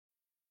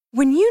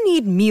When you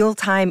need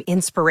mealtime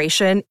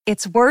inspiration,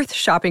 it's worth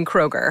shopping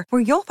Kroger,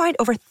 where you'll find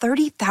over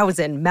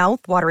 30,000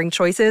 mouth-watering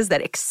choices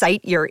that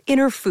excite your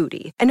inner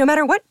foodie. And no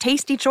matter what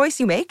tasty choice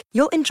you make,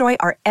 you'll enjoy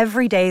our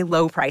everyday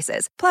low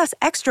prices, plus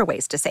extra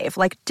ways to save,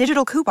 like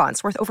digital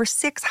coupons worth over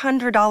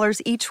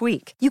 $600 each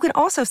week. You can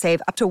also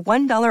save up to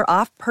 $1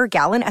 off per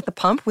gallon at the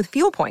pump with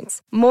fuel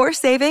points. More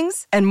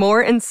savings and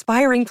more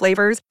inspiring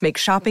flavors make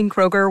shopping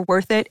Kroger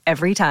worth it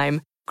every time.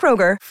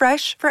 Kroger,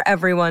 fresh for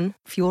everyone.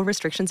 Fuel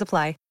restrictions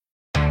apply.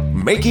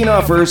 Making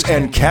offers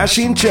and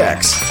cashing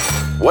checks.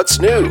 What's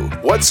new?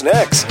 What's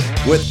next?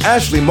 With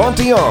Ashley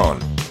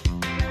Montillon.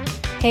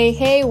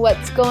 Hey,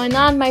 what's going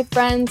on, my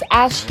friends?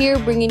 Ash here,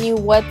 bringing you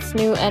what's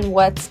new and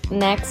what's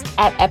next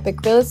at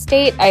Epic Real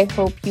Estate. I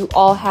hope you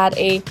all had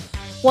a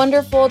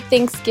wonderful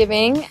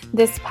Thanksgiving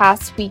this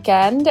past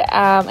weekend.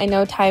 I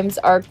know times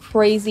are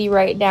crazy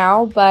right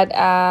now, but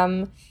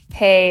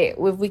hey,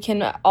 if we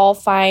can all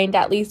find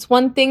at least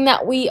one thing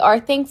that we are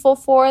thankful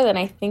for, then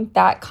I think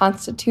that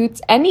constitutes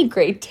any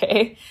great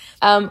day.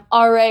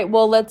 All right,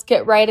 well, let's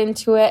get right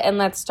into it, and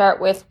let's start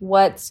with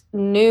what's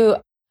new.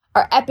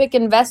 Our Epic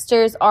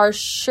investors are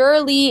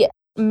surely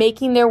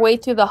making their way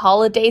through the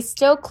holidays,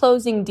 still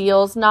closing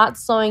deals, not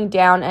slowing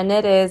down, and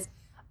it is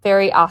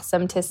very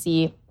awesome to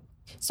see.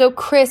 So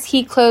Chris,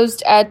 he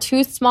closed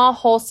 2 small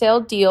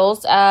wholesale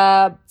deals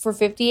for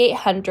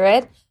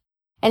 $5,800.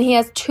 And he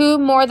has 2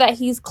 more that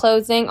he's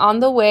closing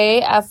on the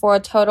way for a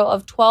total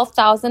of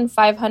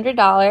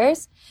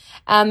 $12,500.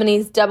 And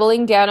he's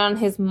doubling down on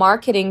his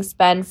marketing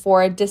spend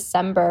for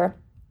December.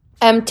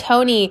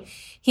 Tony,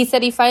 he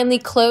said he finally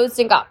closed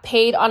and got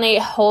paid on a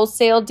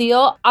wholesale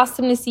deal.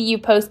 Awesome to see you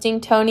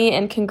posting, Tony,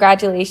 and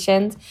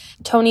congratulations.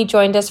 Tony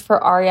joined us for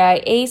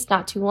REI Ace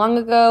not too long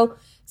ago.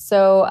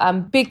 So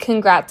big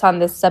congrats on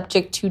this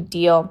subject to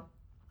deal.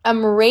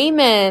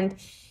 Raymond,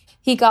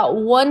 he got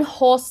 1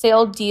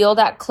 wholesale deal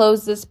that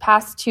closed this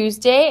past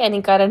Tuesday, and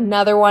he got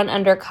another one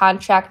under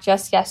contract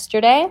just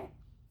yesterday.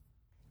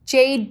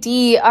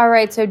 JD, all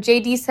right, so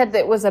JD said that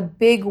it was a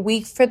big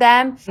week for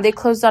them. They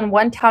closed on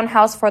 1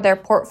 townhouse for their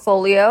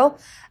portfolio,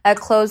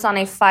 closed on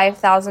a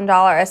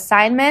 $5,000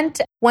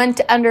 assignment,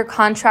 went under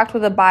contract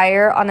with a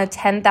buyer on a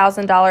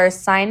 $10,000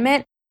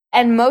 assignment.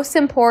 And most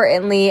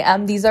importantly,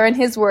 these are in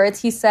his words,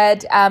 he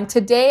said,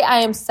 today I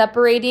am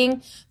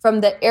separating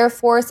from the Air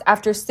Force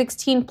after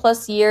 16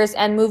 plus years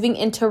and moving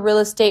into real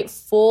estate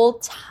full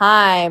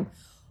time.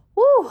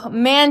 Woo,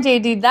 man,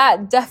 JD,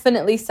 that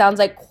definitely sounds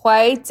like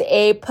quite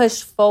a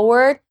push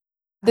forward.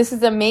 This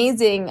is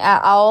amazing.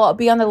 I'll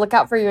be on the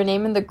lookout for your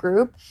name in the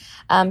group.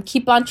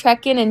 Keep on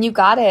trekking, and you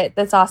got it.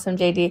 That's awesome,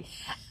 JD.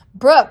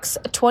 Brooks,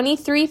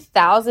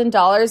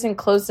 $23,000 in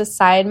closed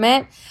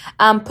assignment,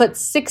 put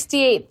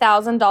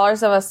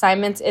 $68,000 of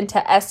assignments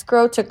into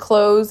escrow to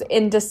close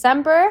in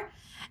December,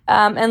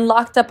 and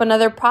locked up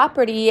another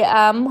property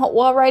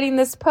while writing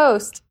this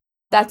post.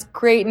 That's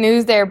great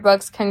news there,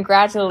 Brooks.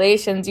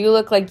 Congratulations. You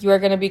look like you are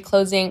going to be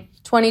closing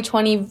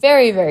 2020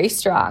 very, very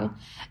strong.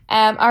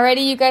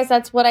 Alrighty, you guys,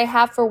 that's what I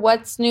have for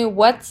what's new.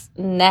 What's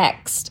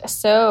next?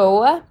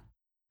 So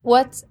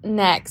what's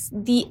next?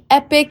 The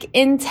Epic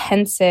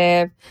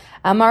Intensive.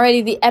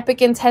 The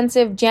Epic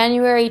Intensive,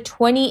 January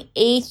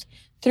 28th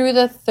through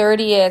the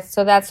 30th.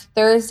 So that's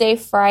Thursday,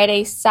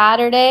 Friday,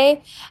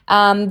 Saturday,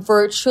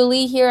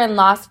 virtually here in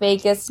Las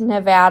Vegas,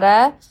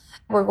 Nevada.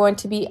 We're going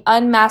to be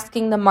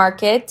unmasking the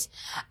market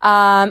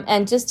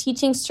and just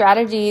teaching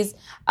strategies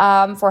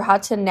for how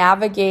to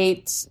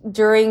navigate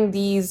during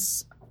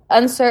these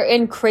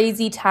uncertain,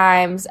 crazy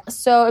times.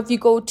 So if you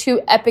go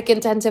to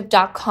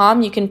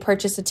epicintensive.com, you can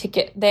purchase a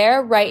ticket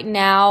there. Right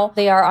now,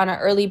 they are on an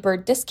early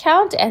bird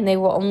discount, and they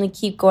will only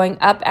keep going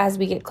up as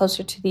we get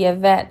closer to the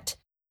event.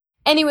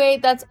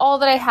 Anyway, that's all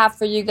that I have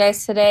for you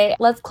guys today.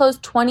 Let's close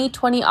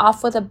 2020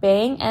 off with a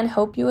bang and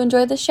hope you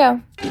enjoy the show.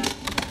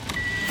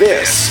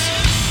 This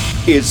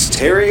is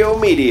Terrio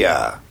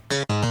Media.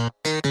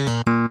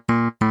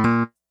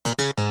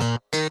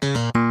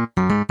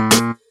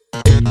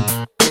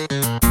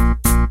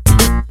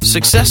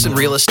 Success in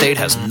real estate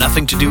has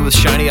nothing to do with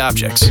shiny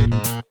objects.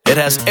 It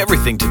has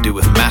everything to do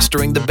with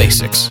mastering the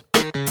basics.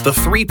 The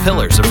 3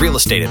 pillars of real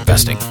estate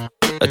investing: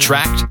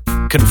 attract,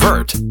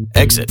 convert,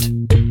 exit.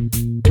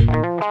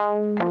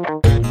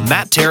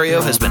 Matt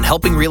Terrio has been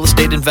helping real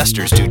estate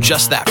investors do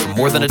just that for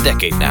more than a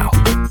decade now.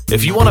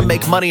 If you want to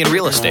make money in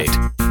real estate,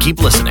 keep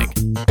listening.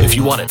 If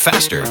you want it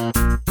faster,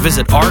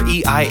 visit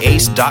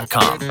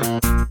reiace.com.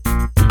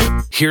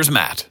 Here's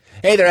Matt.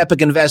 Hey there,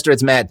 Epic Investor.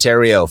 It's Matt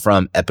Terrio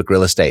from Epic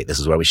Real Estate. This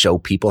is where we show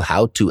people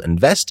how to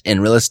invest in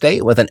real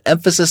estate with an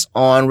emphasis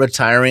on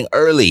retiring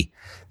early.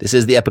 This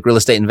is the Epic Real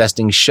Estate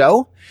Investing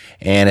Show.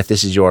 And if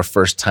this is your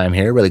first time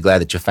here, really glad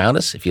that you found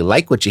us. If you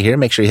like what you hear,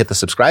 make sure you hit the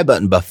subscribe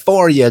button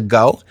before you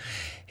go.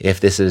 If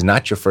this is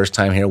not your first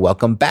time here,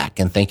 welcome back.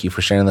 And thank you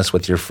for sharing this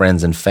with your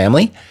friends and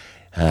family.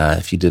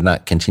 If you did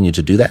not continue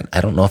to do that,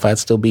 I don't know if I'd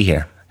still be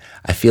here.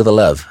 I feel the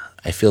love.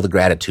 I feel the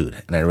gratitude,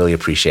 and I really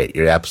appreciate it.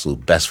 You're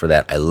absolute best for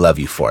that. I love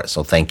you for it,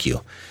 so thank you.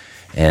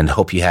 and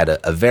hope you had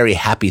a very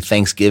happy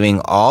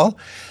Thanksgiving all.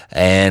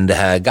 And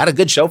got a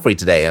good show for you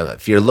today.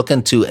 If you're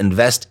looking to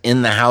invest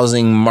in the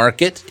housing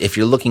market, if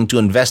you're looking to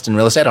invest in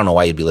real estate, I don't know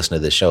why you'd be listening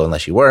to this show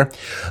unless you were,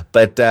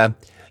 but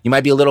you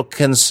might be a little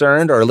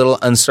concerned or a little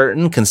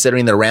uncertain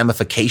considering the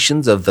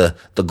ramifications of the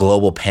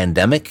global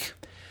pandemic,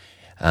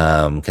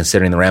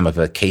 considering the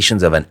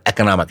ramifications of an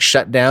economic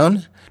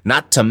shutdown,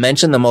 not to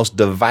mention the most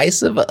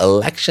divisive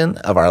election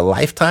of our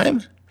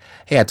lifetime.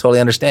 Hey, I totally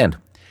understand.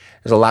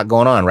 There's a lot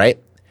going on, right?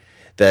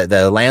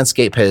 The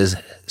landscape has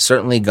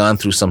certainly gone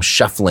through some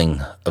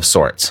shuffling of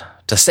sorts,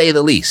 to say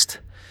the least.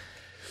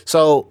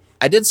 So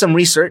I did some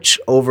research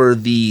over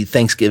the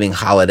Thanksgiving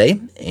holiday,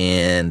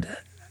 and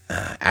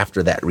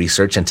after that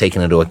research and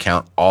taking into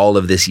account all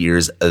of this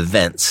year's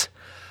events,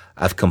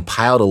 I've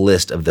compiled a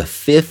list of the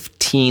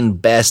 15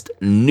 best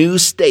new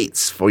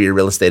states for your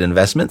real estate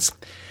investments.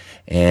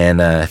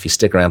 And if you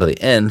stick around to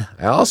the end,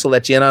 I also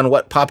let you in on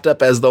what popped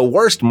up as the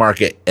worst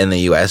market in the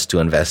U.S. to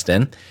invest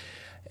in.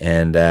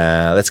 And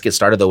let's get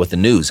started, though, with the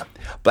news.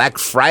 Black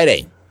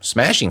Friday,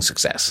 smashing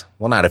success.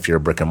 Well, not if you're a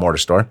brick-and-mortar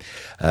store.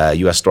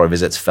 U.S. store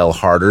visits fell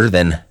harder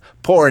than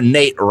poor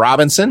Nate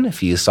Robinson.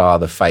 If you saw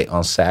the fight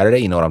on Saturday,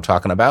 you know what I'm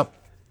talking about.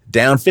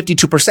 Down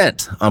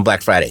 52% on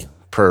Black Friday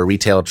per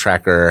retail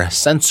tracker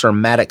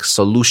Sensormatic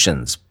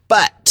Solutions.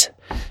 But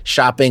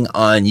shopping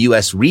on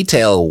U.S.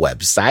 retail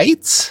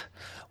websites,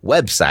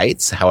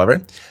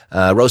 however,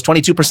 rose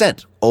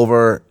 22%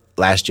 over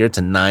last year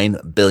to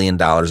 $9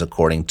 billion,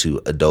 according to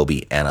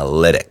Adobe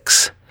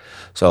Analytics.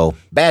 So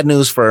bad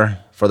news for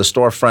the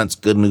storefronts,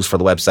 good news for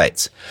the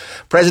websites.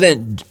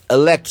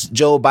 President-elect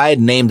Joe Biden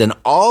named an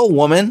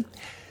all-woman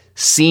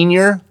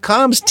senior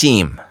comms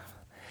team.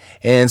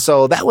 And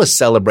so that was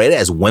celebrated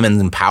as women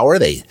in power.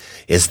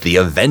 It's the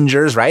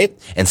Avengers, right?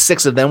 And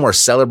 6 of them were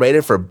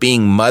celebrated for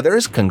being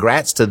mothers.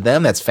 Congrats to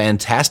them. That's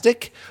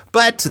fantastic.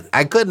 But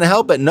I couldn't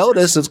help but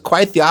notice it's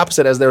quite the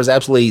opposite, as there was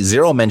absolutely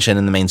zero mention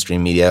in the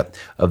mainstream media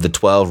of the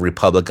 12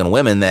 Republican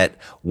women that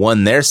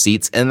won their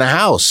seats in the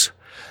House.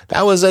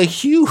 That was a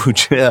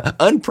huge,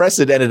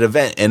 unprecedented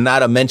event and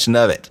not a mention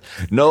of it.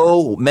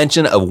 No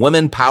mention of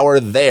women power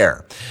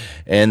there.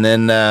 And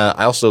then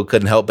I also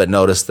couldn't help but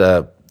notice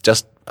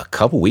just a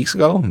couple weeks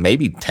ago,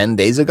 maybe 10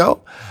 days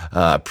ago,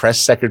 Press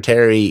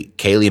Secretary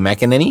Kayleigh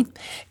McEnany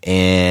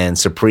and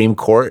Supreme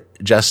Court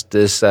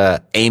Justice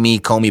Amy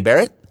Coney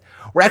Barrett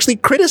were actually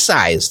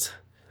criticized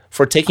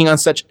for taking on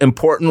such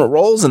important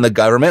roles in the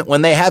government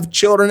when they have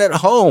children at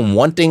home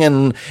wanting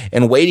and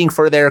waiting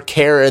for their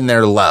care and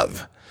their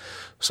love.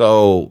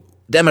 So,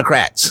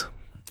 Democrats,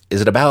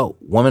 is it about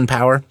woman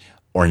power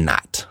or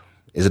not?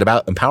 Is it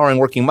about empowering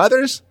working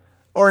mothers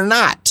or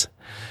not?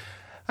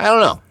 I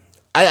don't know.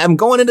 I'm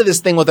going into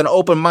this thing with an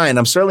open mind.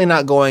 I'm certainly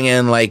not going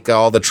in like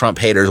all the Trump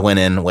haters went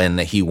in when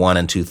he won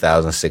in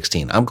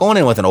 2016. I'm going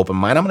in with an open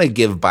mind. I'm going to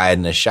give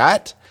Biden a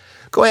shot.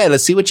 Go ahead.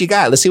 Let's see what you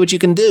got. Let's see what you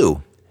can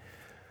do.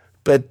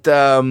 But,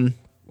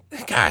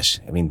 gosh,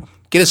 I mean,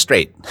 get it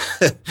straight.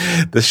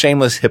 The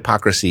shameless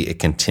hypocrisy, it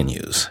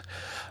continues.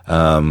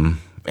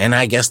 And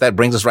I guess that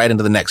brings us right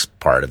into the next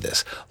part of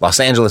this. Los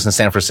Angeles and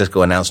San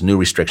Francisco announced new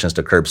restrictions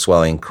to curb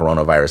swelling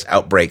coronavirus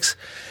outbreaks,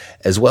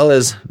 as well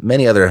as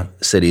many other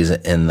cities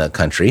in the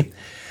country.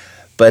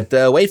 But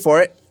wait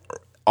for it.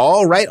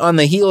 All right on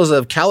the heels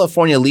of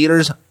California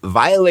leaders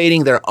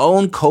violating their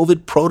own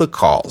COVID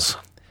protocols.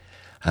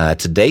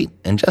 To date,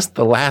 in just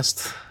the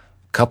last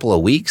couple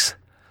of weeks,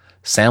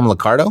 Sam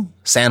Liccardo,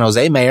 San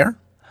Jose mayor,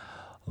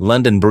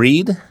 London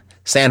Breed,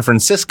 San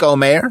Francisco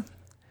mayor,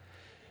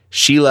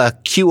 Sheila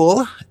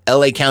Kuehl,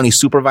 LA County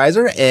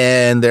supervisor,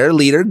 and their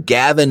leader,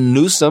 Gavin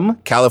Newsom,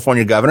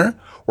 California governor,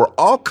 were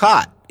all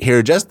caught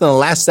here just in the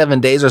last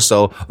 7 days or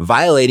so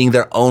violating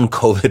their own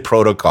COVID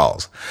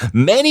protocols.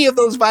 Many of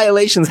those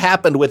violations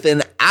happened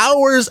within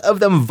hours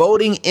of them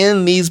voting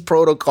in these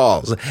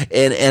protocols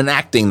and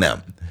enacting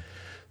them.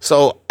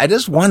 So I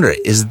just wonder,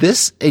 is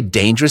this a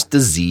dangerous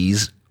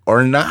disease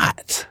or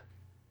not?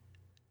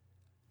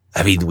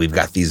 I mean, we've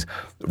got these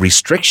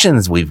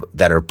restrictions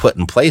that are put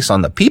in place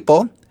on the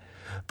people,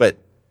 but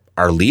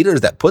our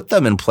leaders that put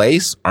them in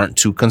place aren't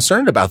too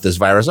concerned about this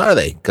virus, are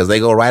they? Because they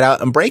go right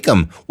out and break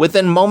them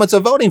within moments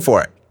of voting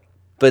for it.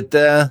 But,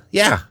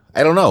 yeah,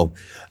 I don't know.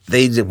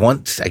 I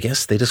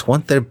guess they just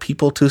want their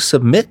people to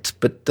submit.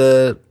 But,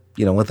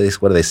 what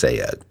do they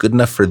say? Good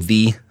enough for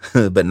thee,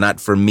 but not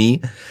for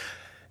me.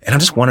 And I'm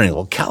just wondering,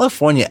 will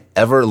California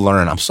ever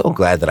learn? I'm so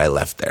glad that I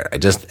left there.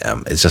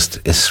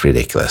 It's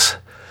ridiculous.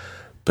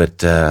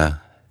 But,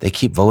 they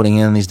keep voting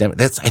in these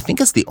Democrats. I think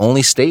it's the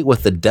only state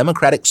with the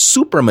Democratic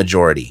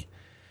supermajority.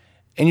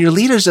 And your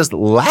leaders just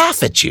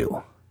laugh at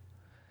you.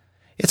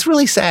 It's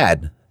really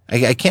sad.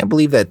 I can't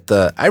believe that.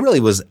 I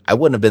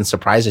wouldn't have been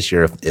surprised this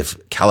year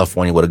if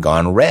California would have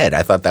gone red.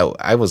 I thought that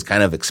I was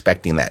kind of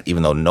expecting that,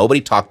 even though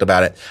nobody talked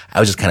about it. I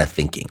was just kind of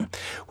thinking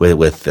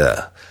with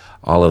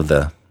all of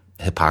the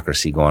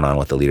hypocrisy going on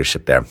with the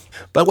leadership there.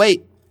 But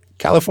wait,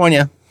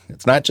 California,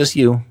 it's not just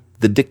you.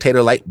 The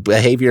dictator-like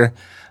behavior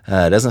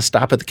doesn't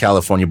stop at the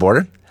California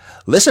border.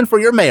 Listen for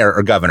your mayor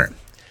or governor.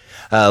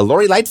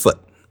 Lori Lightfoot,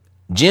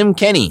 Jim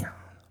Kenney,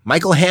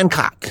 Michael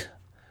Hancock,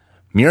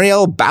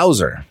 Muriel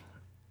Bowser,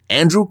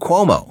 Andrew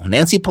Cuomo,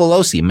 Nancy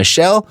Pelosi,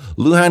 Michelle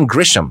Lujan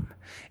Grisham,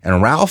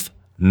 and Ralph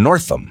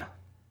Northam,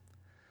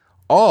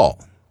 all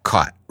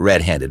caught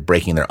red-handed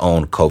breaking their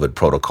own COVID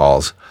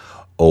protocols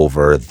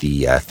over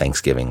the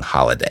Thanksgiving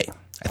holiday.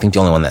 I think the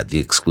only one that the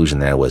exclusion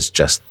there was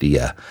just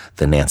the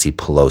Nancy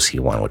Pelosi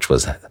one, which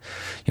was,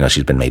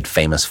 she's been made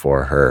famous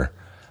for her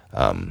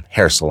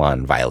hair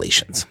salon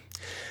violations.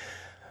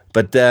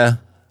 But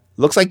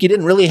looks like you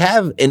didn't really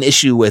have an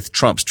issue with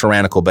Trump's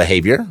tyrannical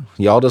behavior.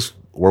 Y'all just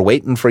were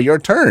waiting for your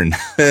turn.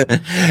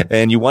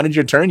 And you wanted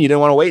your turn. You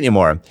didn't want to wait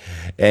anymore.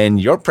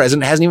 And your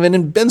president hasn't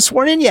even been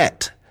sworn in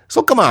yet.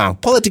 So come on,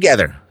 pull it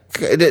together.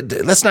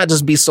 Let's not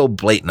just be so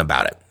blatant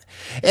about it.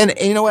 And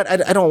you know what?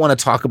 I don't want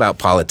to talk about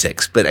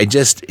politics, but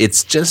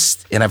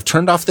and I've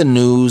turned off the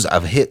news.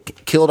 I've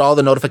killed all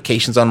the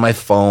notifications on my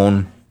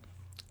phone.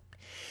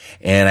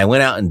 And I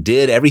went out and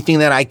did everything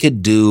that I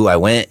could do. I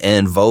went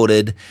and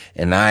voted,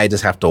 and now I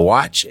just have to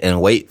watch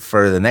and wait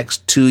for the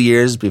next 2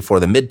 years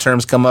before the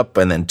midterms come up.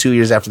 And then 2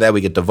 years after that,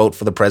 we get to vote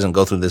for the president,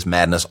 go through this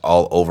madness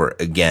all over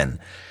again.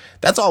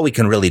 That's all we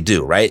can really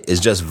do, right? Is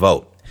just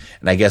vote.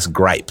 And I guess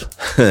gripe.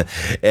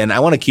 And I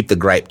want to keep the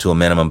gripe to a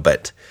minimum,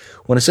 but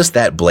when it's just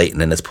that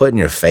blatant and it's put in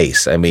your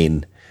face, I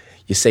mean,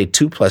 you say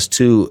 2 +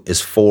 2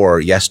 is 4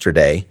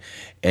 yesterday,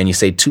 and you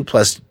say 2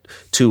 +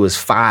 2 is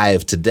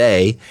 5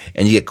 today,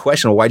 and you get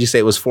questioned, well, why'd you say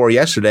it was 4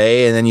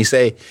 yesterday? And then you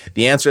say,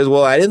 the answer is,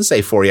 well, I didn't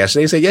say 4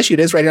 yesterday. You say, yes, you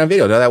did. It's right here on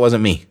video. No, that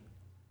wasn't me.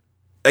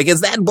 Like,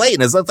 it's that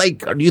blatant. It's like,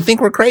 do you think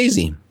we're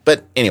crazy?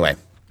 But anyway,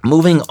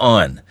 moving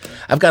on.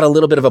 I've got a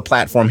little bit of a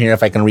platform here.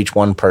 If I can reach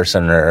one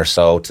person or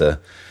so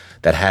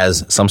that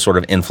has some sort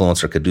of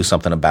influence or could do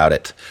something about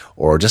it,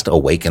 or just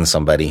awaken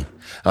somebody.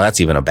 Oh, that's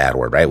even a bad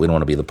word, right? We don't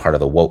want to be the part of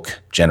the woke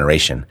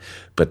generation.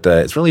 But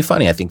it's really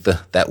funny. I think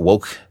that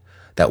woke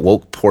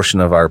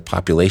portion of our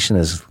population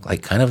is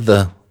like kind of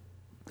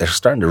they're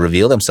starting to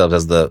reveal themselves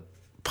as the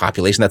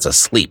population that's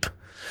asleep.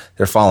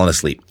 They're falling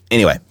asleep.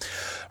 Anyway,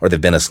 or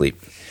they've been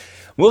asleep.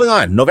 Moving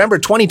on, November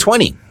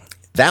 2020.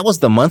 That was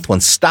the month when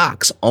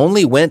stocks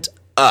only went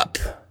up.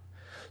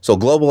 So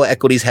global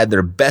equities had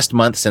their best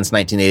month since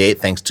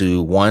 1988 thanks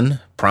to one,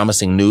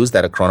 promising news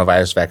that a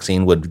coronavirus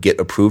vaccine would get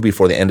approved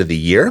before the end of the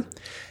year.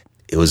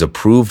 It was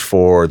approved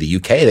for the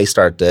UK. They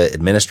start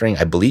administering,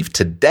 I believe,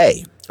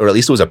 today, or at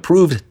least it was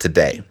approved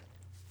today.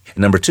 And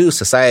number 2,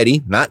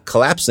 society not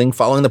collapsing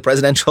following the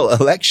presidential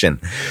election.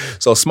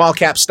 So small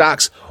cap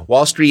stocks,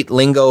 Wall Street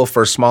lingo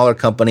for smaller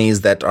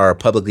companies that are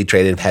publicly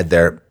traded, had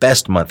their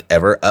best month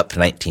ever, up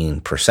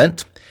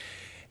 19%.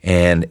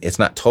 And it's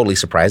not totally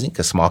surprising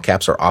because small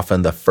caps are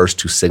often the first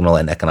to signal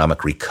an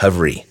economic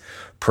recovery,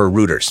 per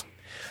Reuters.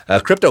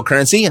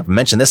 Cryptocurrency, I've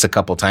mentioned this a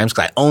couple times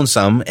because I own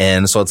some,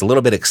 and so it's a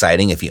little bit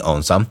exciting if you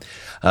own some.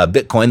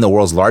 Bitcoin, the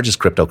world's largest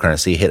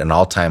cryptocurrency, hit an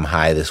all-time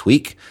high this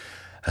week,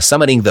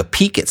 summiting the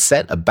peak it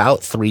set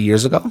about 3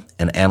 years ago.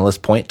 And analysts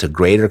point to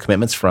greater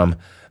commitments from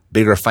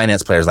bigger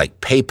finance players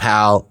like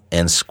PayPal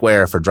and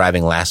Square for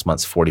driving last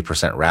month's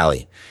 40%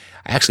 rally.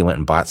 I actually went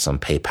and bought some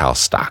PayPal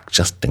stock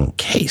just in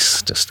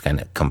case, just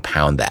kind of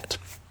compound that.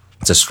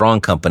 It's a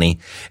strong company.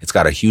 It's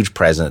got a huge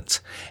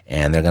presence,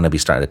 and they're going to be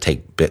starting to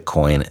take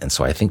Bitcoin. And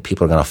so I think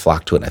people are going to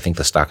flock to it. And I think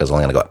the stock is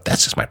only going to go up.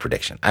 That's just my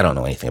prediction. I don't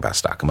know anything about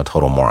stock. I'm a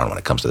total moron when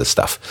it comes to this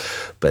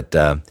stuff. But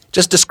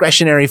just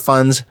discretionary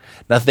funds,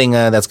 nothing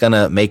that's going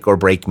to make or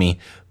break me.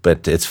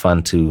 But it's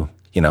fun to,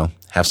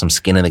 have some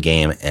skin in the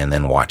game and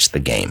then watch the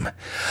game.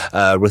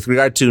 With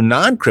regard to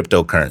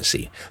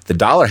non-cryptocurrency, the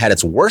dollar had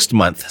its worst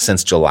month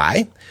since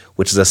July,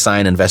 which is a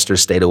sign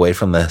investors stayed away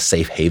from the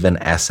safe haven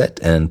asset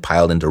and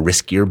piled into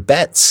riskier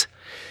bets.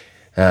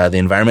 The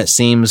environment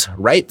seems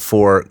ripe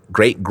for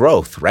great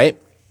growth, right?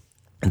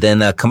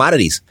 Then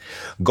commodities.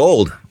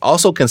 Gold,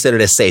 also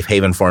considered a safe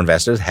haven for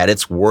investors, had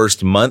its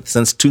worst month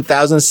since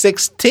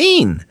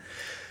 2016.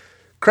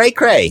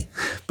 Cray.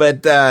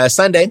 But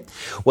Sunday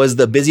was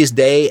the busiest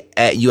day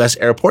at U.S.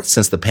 airports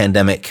since the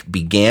pandemic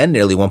began.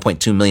 Nearly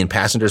 1.2 million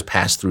passengers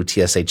passed through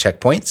TSA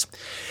checkpoints.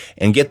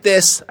 And get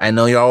this, I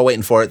know you're all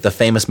waiting for it, the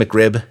famous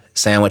McRib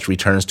sandwich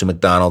returns to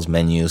McDonald's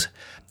menus.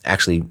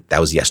 Actually, that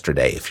was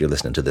yesterday, if you're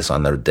listening to this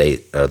on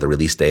the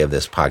release day of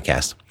this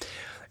podcast.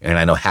 And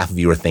I know half of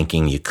you are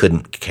thinking you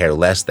couldn't care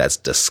less. That's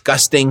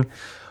disgusting.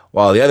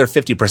 While the other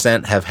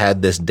 50% have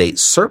had this date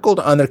circled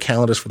on their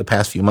calendars for the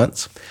past few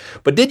months.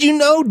 But did you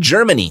know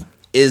Germany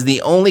is the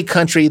only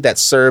country that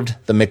served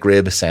the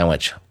McRib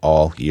sandwich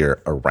all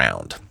year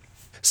around?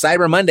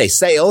 Cyber Monday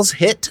sales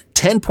hit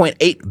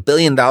 $10.8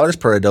 billion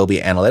per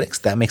Adobe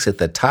Analytics. That makes it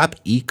the top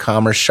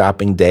e-commerce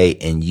shopping day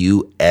in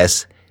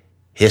U.S.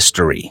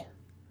 history.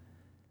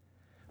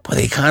 Boy,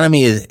 the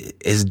economy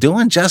is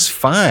doing just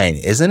fine,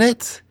 isn't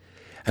it?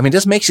 I mean, it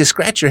just makes you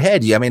scratch your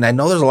head. I mean, I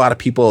know there's a lot of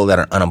people that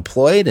are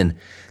unemployed and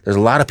there's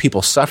a lot of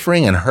people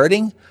suffering and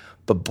hurting,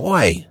 but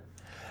boy,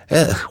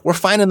 we're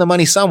finding the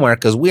money somewhere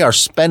because we are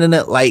spending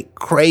it like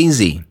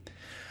crazy.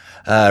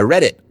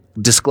 Reddit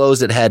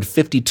disclosed it had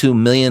 52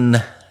 million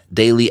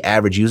daily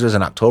average users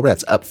in October.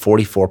 That's up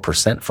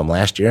 44% from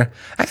last year.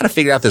 I got to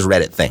figure out this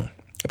Reddit thing.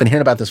 I've been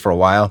hearing about this for a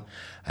while.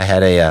 I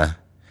had a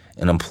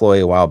an employee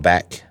a while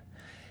back,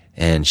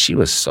 and she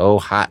was so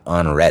hot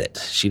on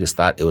Reddit. She just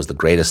thought it was the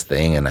greatest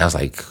thing. And I was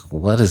like,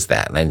 what is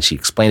that? And then she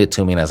explained it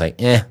to me, and I was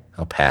like,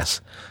 I'll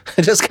pass.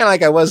 Just kind of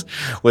like I was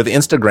with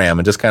Instagram,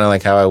 and just kind of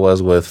like how I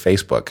was with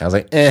Facebook. I was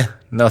like,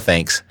 no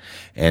thanks.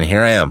 And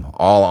here I am,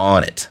 all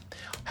on it.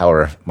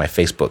 However, my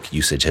Facebook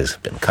usage has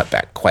been cut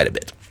back quite a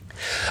bit.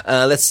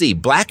 Let's see.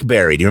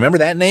 BlackBerry. Do you remember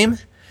that name?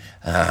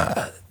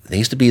 They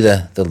used to be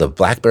the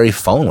BlackBerry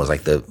phone was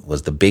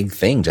the big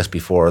thing just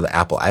before the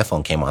Apple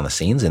iPhone came on the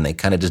scenes, and they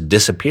kind of just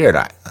disappeared.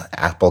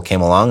 Apple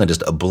came along and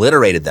just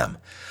obliterated them.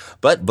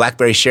 But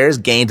BlackBerry shares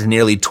gained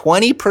nearly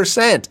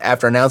 20%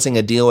 after announcing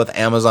a deal with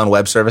Amazon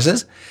Web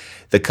Services.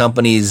 The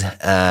company's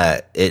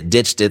it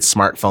ditched its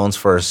smartphones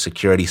for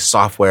security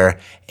software,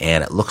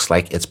 and it looks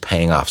like it's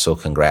paying off. So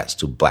congrats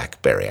to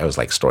BlackBerry. I always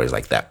like stories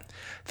like that.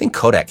 I think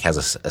Kodak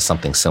has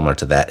something similar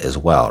to that as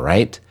well,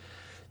 right?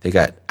 They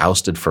got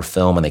ousted for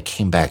film, and they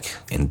came back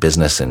in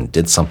business and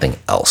did something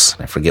else.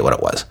 I forget what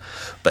it was.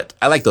 But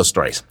I like those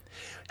stories,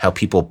 how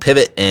people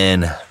pivot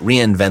and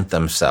reinvent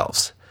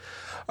themselves.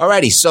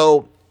 Alrighty,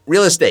 so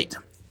real estate.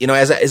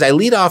 As I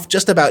lead off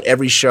just about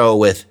every show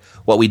with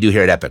what we do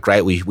here at Epic,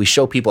 right? We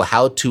show people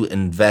how to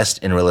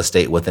invest in real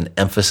estate with an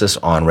emphasis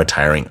on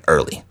retiring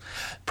early.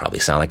 Probably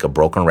sound like a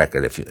broken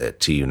record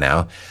to you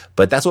now,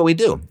 but that's what we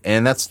do.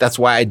 And that's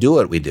why I do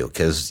what we do,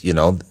 because,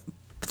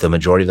 the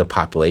majority of the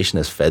population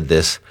has fed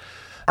this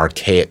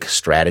archaic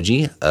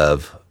strategy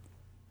of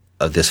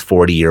this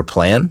 40-year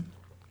plan.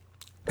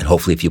 And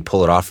hopefully if you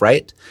pull it off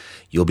right,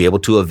 you'll be able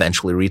to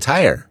eventually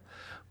retire.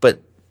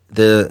 But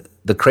the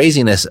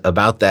craziness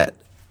about that,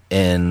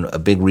 and a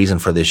big reason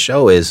for this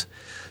show is,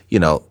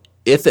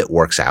 if it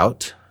works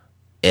out,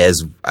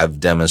 as I've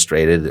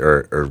demonstrated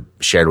or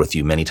shared with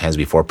you many times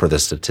before per the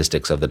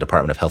statistics of the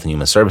Department of Health and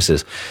Human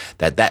Services,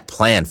 that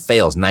plan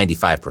fails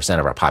 95%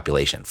 of our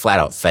population, flat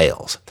out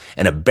fails.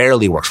 And it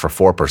barely works for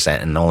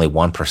 4%, and only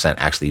 1%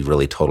 actually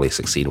really totally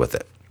succeed with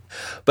it.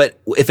 But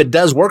if it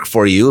does work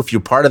for you, if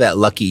you're part of that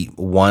lucky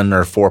 1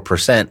 or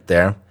 4%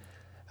 there,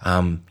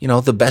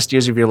 the best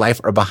years of your life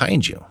are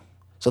behind you.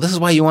 So this is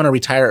why you want to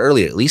retire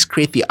early, at least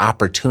create the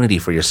opportunity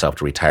for yourself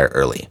to retire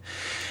early.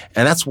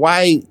 And that's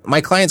why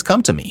my clients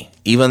come to me,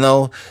 even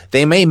though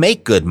they may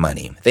make good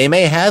money. They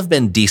may have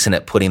been decent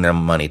at putting their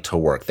money to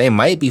work. They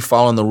might be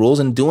following the rules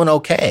and doing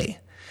okay.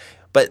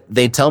 But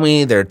they tell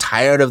me they're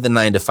tired of the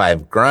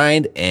 9-to-5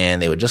 grind,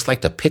 and they would just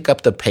like to pick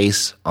up the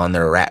pace on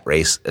their rat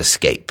race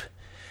escape.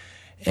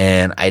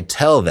 And I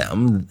tell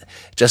them,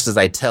 just as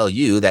I tell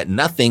you, that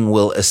nothing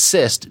will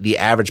assist the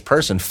average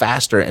person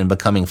faster in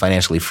becoming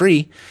financially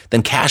free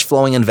than cash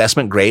flowing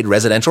investment grade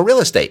residential real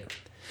estate.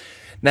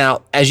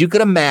 Now, as you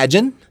could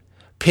imagine,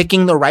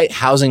 picking the right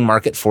housing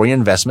market for your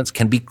investments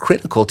can be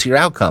critical to your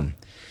outcome.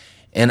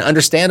 And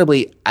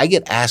understandably, I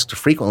get asked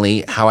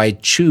frequently how I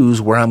choose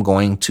where I'm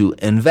going to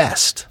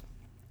invest.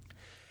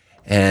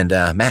 And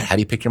Matt, how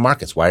do you pick your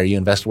markets? Why are you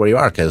invested where you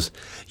are? Because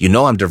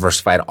I'm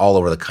diversified all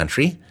over the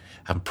country.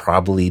 I'm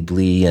probably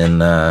in,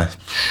 let's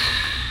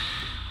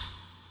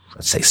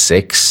say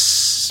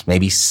 6,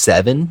 maybe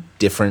 7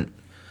 different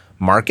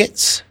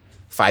markets,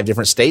 5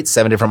 different states,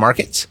 7 different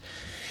markets.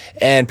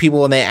 And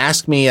people, when they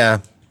ask me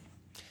for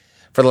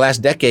the last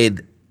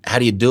decade, how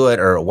do you do it,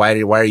 or why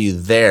are you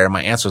there?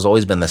 My answer has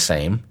always been the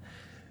same.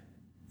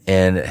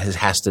 And it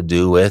has to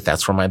do with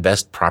that's where my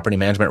best property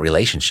management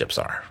relationships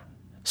are.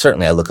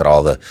 Certainly I look at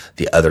all the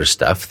other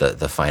stuff, the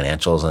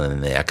financials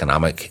and the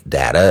economic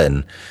data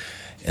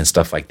and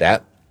stuff like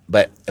that.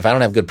 But if I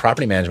don't have good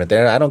property management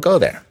there, I don't go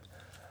there.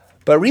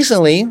 But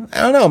recently,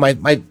 I don't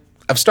know,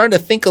 I've started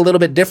to think a little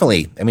bit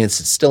differently. I mean, it's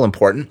still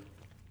important.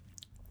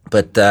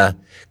 But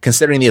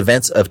considering the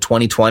events of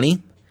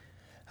 2020,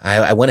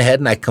 I went ahead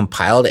and I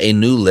compiled a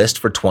new list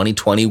for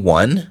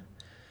 2021.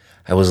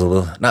 I was a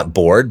little, not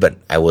bored, but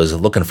I was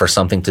looking for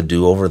something to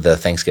do over the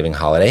Thanksgiving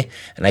holiday.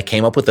 And I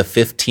came up with the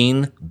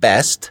 15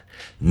 best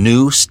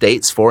new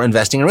states for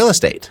investing in real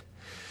estate.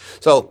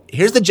 So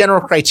here's the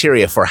general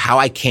criteria for how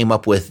I came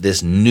up with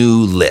this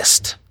new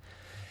list.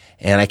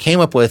 And I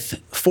came up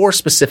with 4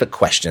 specific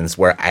questions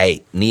where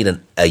I need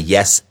a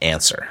yes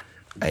answer.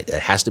 It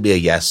has to be a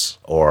yes,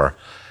 or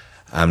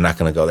I'm not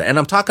going to go there. And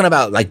I'm talking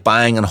about like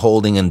buying and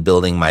holding and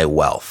building my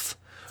wealth.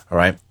 All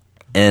right.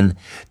 And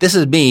this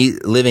is me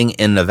living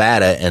in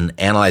Nevada and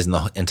analyzing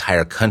the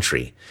entire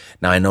country.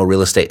 Now I know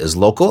real estate is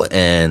local,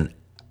 and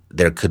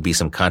there could be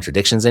some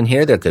contradictions in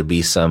here. There could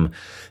be some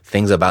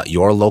things about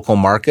your local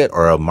market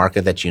or a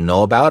market that you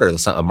know about, or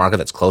a market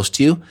that's close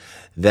to you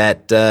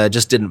that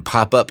just didn't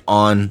pop up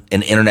on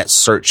an internet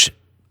search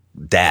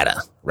data,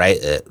 right?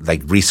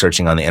 Like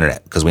researching on the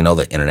internet, because we know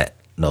the internet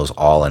knows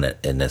all in it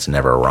and it's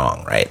never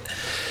wrong, right?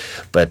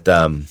 But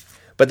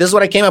this is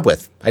what I came up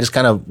with. I just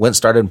kind of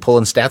started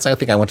pulling stats. I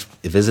think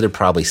I visited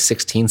probably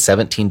 16,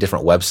 17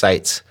 different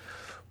websites,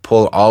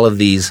 pulled all of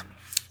these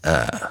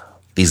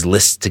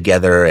lists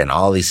together and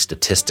all these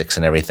statistics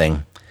and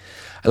everything.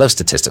 I love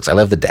statistics. I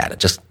love the data.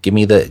 Just give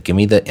me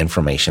the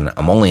information.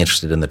 I'm only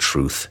interested in the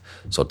truth.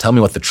 So tell me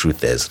what the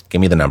truth is.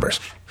 Give me the numbers.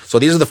 So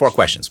these are the 4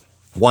 questions.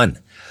 1,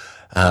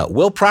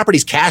 will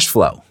properties cash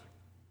flow?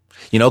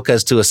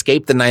 Because to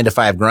escape the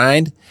 9-to-5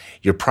 grind,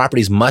 your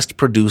properties must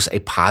produce a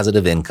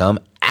positive income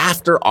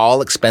after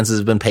all expenses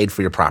have been paid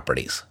for your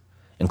properties,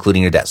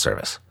 including your debt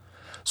service.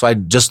 So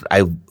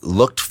I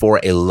looked for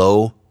a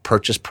low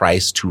purchase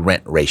price to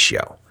rent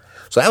ratio.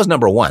 So that was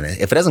number one.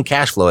 If it doesn't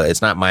cash flow,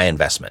 it's not my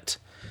investment.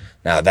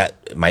 Now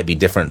that might be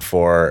different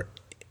for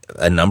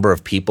a number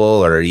of people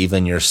or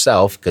even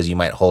yourself, because you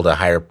might hold a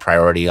higher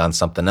priority on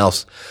something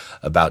else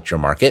about your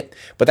market.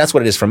 But that's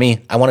what it is for me.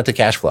 I want it to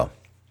cash flow.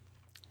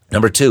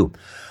 Number two,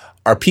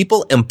 are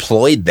people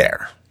employed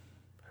there?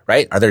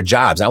 Right? Are there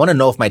jobs? I want to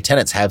know if my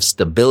tenants have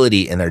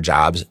stability in their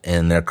jobs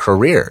and their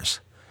careers.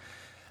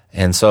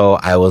 And so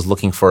I was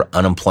looking for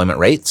unemployment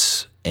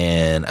rates,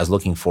 and I was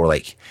looking for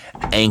like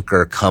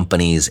anchor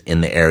companies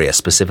in the area,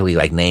 specifically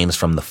like names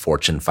from the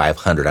Fortune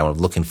 500. I was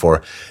looking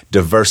for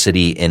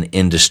diversity in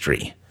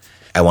industry.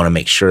 I want to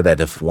make sure that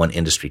if one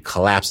industry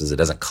collapses, it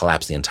doesn't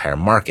collapse the entire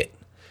market.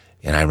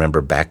 And I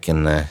remember back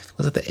in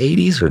was it the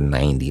 80s or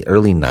 90s?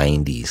 Early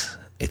 90s,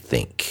 I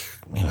think.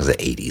 It was the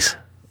 80s.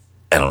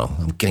 I don't know.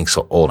 I'm getting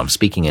so old. I'm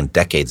speaking in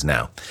decades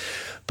now.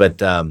 But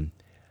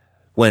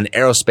when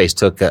aerospace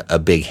took a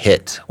big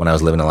hit when I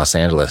was living in Los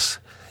Angeles,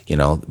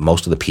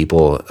 most of the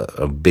people,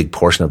 a big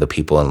portion of the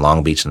people in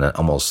Long Beach, and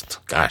almost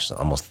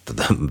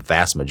the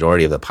vast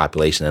majority of the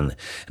population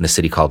in a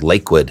city called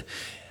Lakewood,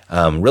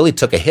 really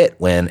took a hit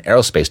when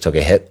aerospace took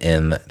a hit,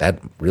 and that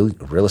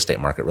real estate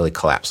market really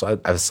collapsed. So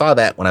I saw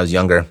that when I was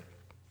younger,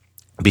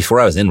 before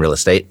I was in real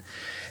estate.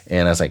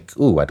 And I was like,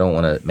 ooh, I don't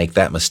want to make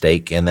that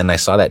mistake. And then I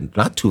saw that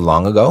not too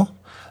long ago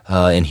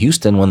in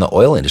Houston when the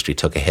oil industry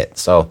took a hit.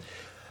 So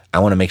I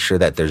want to make sure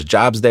that there's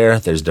jobs there,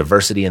 there's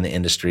diversity in the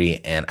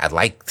industry, and I'd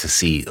like to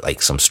see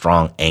like some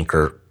strong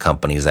anchor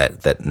companies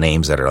that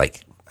names that are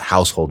like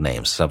household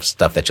names, some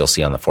stuff that you'll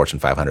see on the Fortune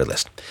 500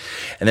 list.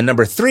 And then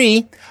number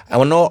three, I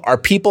want to know, are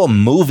people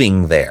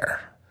moving there?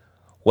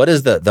 What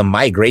does the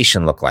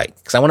migration look like?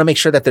 Because I want to make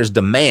sure that there's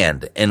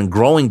demand and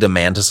growing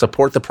demand to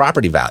support the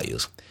property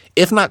values,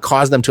 if not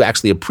cause them to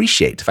actually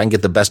appreciate. If I can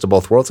get the best of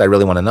both worlds, I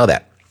really want to know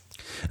that.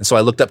 And so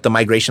I looked up the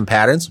migration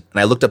patterns, and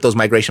I looked up those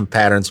migration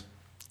patterns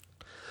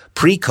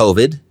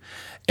pre-COVID,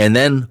 and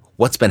then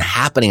what's been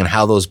happening and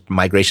how those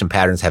migration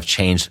patterns have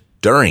changed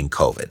during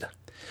COVID. All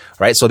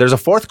right. So there's a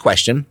fourth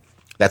question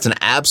that's an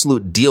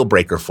absolute deal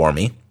breaker for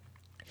me.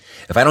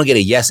 If I don't get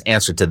a yes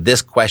answer to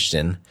this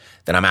question,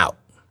 then I'm out.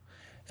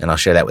 And I'll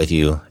share that with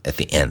you at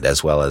the end,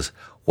 as well as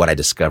what I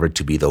discovered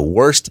to be the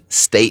worst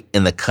state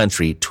in the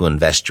country to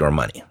invest your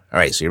money. All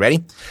right. So you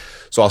ready?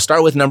 So I'll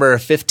start with number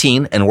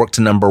 15 and work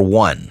to number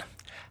 1.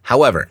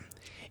 However,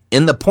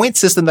 in the point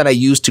system that I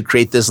used to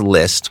create this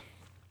list,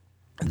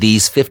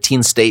 these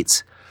 15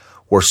 states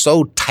were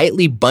so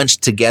tightly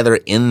bunched together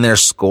in their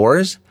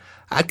scores,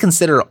 I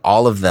consider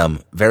all of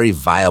them very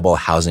viable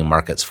housing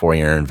markets for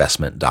your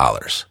investment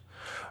dollars.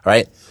 All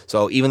right.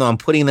 So even though I'm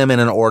putting them in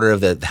an order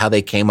of how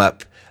they came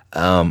up,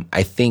 I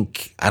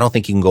don't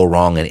think you can go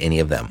wrong in any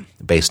of them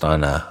based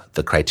on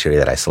the criteria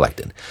that I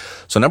selected.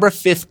 So number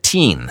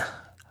 15,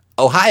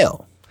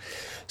 Ohio.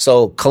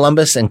 So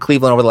Columbus and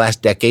Cleveland over the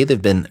last decade,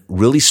 they've been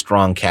really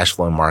strong cash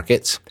flowing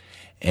markets,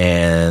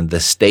 and the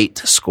state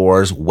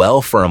scores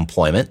well for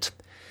employment.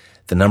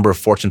 The number of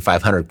Fortune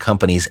 500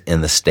 companies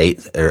in the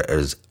state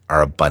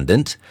are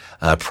abundant.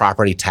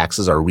 Property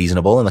taxes are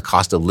reasonable, and the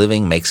cost of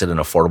living makes it an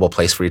affordable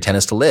place for your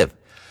tenants to live.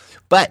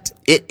 But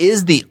it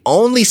is the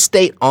only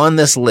state on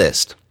this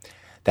list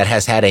that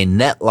has had a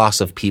net loss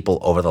of people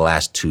over the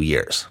last 2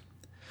 years.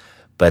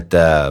 But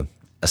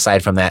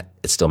aside from that,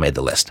 it still made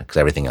the list because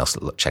everything else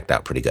checked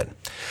out pretty good.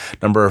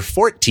 Number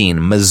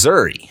 14,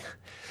 Missouri.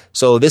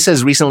 So this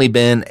has recently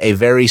been a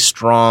very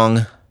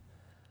strong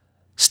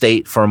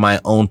state for my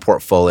own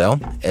portfolio,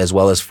 as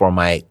well as for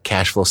my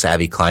cash flow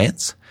savvy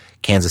clients,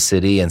 Kansas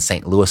City and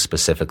St. Louis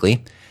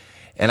specifically.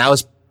 And I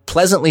was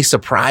pleasantly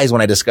surprised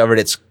when I discovered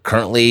it's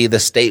currently the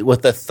state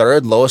with the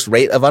third lowest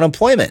rate of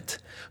unemployment.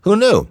 Who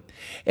knew?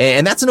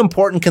 And that's an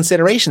important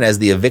consideration as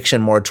the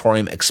eviction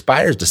moratorium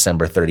expires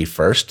December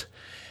 31st,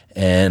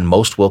 and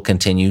most will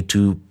continue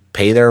to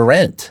pay their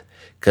rent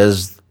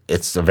because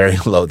it's a very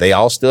low. They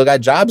all still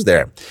got jobs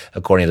there,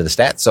 according to the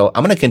stats. So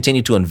I'm going to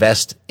continue to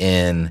invest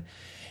in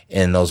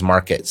those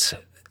markets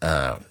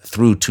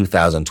through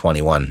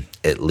 2021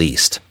 at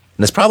least.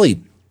 And this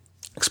probably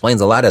explains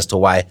a lot as to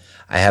why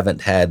I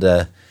haven't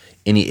had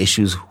any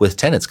issues with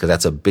tenants, because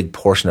that's a big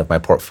portion of my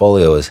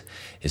portfolio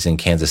is in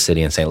Kansas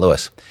City and St.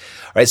 Louis.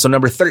 All right, so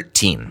number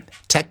 13,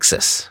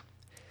 Texas.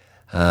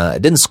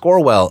 It didn't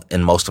score well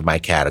in most of my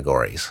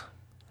categories,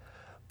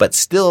 but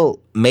still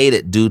made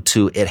it due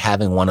to it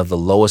having one of the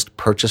lowest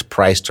purchase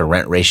price to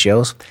rent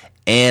ratios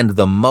and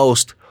the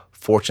most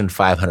Fortune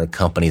 500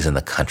 companies in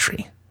the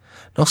country.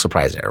 No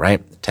surprise there,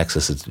 right?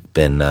 Texas has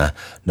been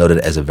noted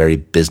as a very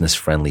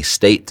business-friendly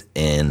state,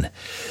 and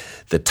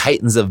The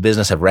titans of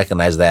business have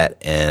recognized that,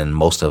 and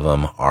most of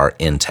them are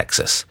in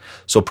Texas.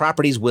 So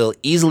properties will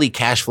easily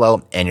cash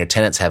flow, and your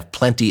tenants have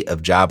plenty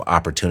of job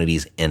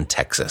opportunities in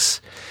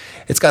Texas.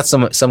 It's got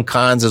some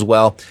cons as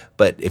well,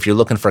 but if you're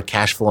looking for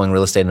cash flowing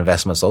real estate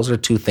investments, those are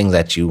two things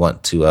that you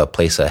want to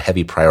place a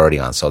heavy priority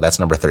on. So that's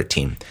number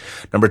 13.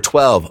 Number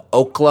 12,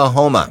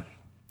 Oklahoma.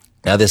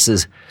 Now this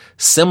is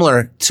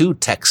similar to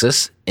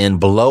Texas in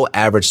below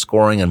average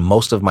scoring in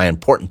most of my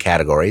important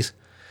categories.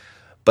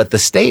 But the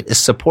state is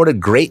supported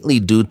greatly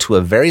due to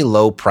a very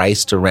low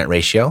price to rent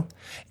ratio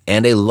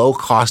and a low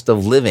cost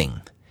of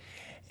living.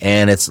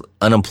 And its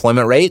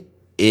unemployment rate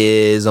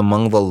is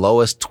among the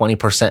lowest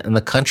 20% in the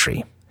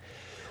country.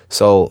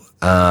 So,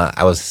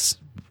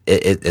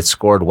 it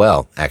scored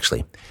well,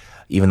 actually,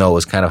 even though it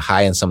was kind of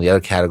high in some of the other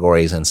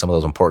categories, and some of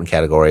those important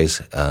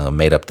categories,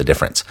 made up the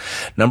difference.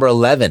 Number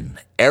 11,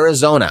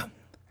 Arizona.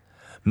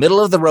 Middle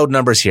of the road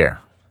numbers here,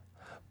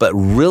 but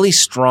really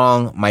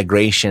strong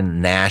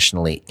migration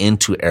nationally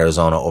into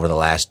Arizona over the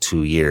last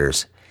 2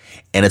 years.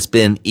 And it's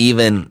been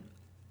even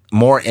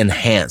more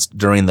enhanced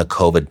during the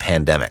COVID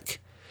pandemic.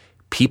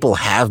 People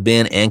have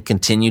been and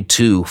continue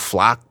to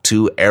flock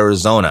to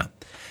Arizona.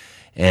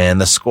 And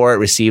the score it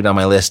received on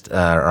my list,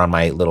 or on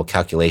my little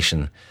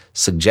calculation,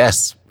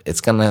 suggests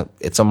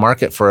it's a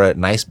market for a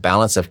nice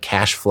balance of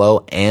cash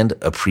flow and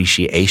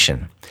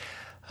appreciation.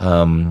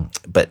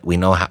 But we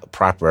know how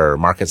proper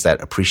markets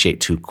that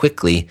appreciate too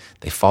quickly,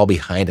 they fall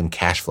behind in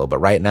cash flow. But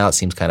right now it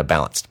seems kind of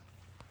balanced.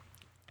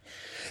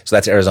 So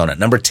that's Arizona.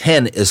 Number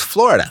 10 is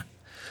Florida.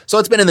 So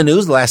it's been in the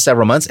news the last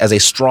several months as a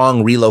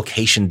strong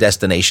relocation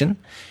destination,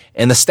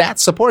 and the stats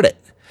support it.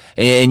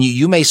 And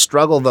you may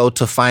struggle, though,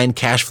 to find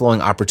cash flowing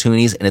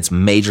opportunities in its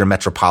major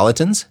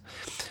metropolitans,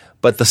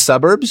 but the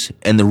suburbs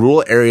and the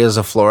rural areas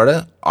of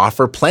Florida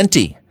offer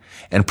plenty.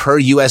 And per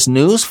U.S.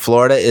 News,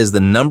 Florida is the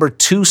number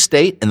 2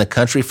 state in the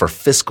country for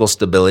fiscal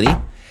stability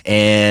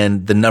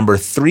and the number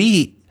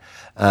 3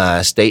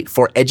 state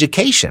for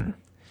education.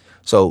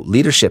 So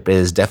leadership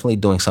is definitely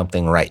doing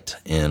something right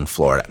in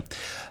Florida.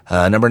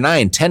 Number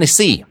 9,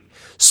 Tennessee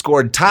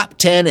scored top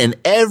 10 in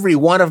every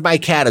one of my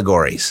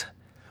categories,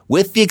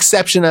 with the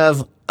exception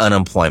of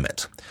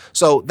unemployment.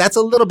 So that's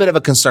a little bit of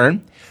a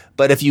concern.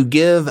 But if you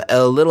give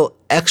a little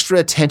extra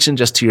attention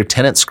just to your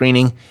tenant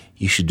screening,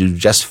 you should do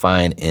just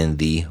fine in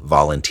the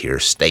volunteer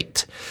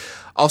state.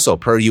 Also,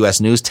 per U.S.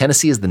 News,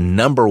 Tennessee is the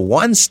number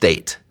 1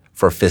 state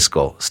for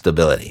fiscal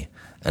stability.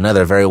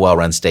 Another very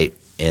well-run state,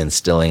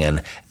 instilling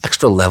an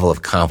extra level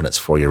of confidence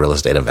for your real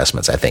estate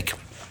investments, I think.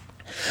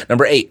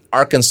 Number 8,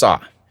 Arkansas.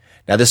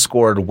 Now, this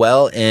scored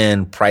well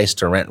in price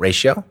to rent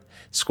ratio,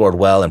 scored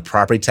well in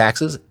property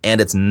taxes,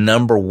 and it's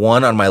number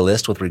 1 on my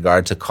list with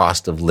regard to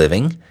cost of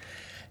living.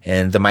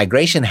 And the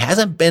migration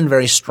hasn't been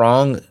very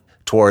strong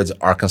towards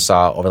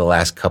Arkansas over the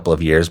last couple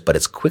of years, but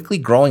it's quickly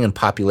growing in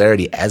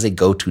popularity as a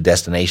go-to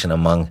destination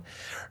amid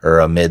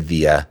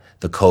the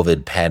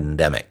COVID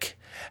pandemic.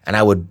 And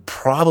I would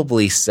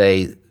probably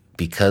say,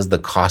 because the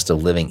cost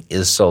of living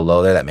is so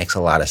low there, that makes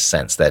a lot of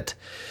sense that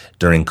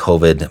during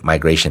COVID,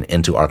 migration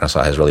into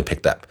Arkansas has really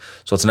picked up.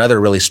 So it's another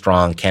really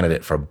strong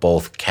candidate for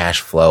both cash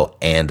flow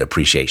and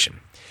appreciation.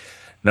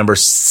 Number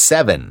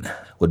 7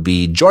 would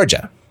be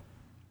Georgia.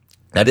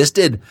 Now, this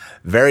did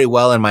very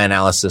well in my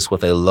analysis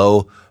with a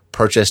low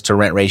purchase to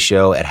rent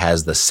ratio. It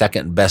has the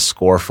second best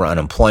score for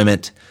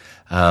unemployment.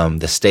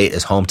 The state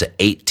is home to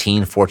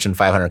 18 Fortune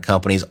 500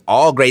 companies,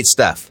 all great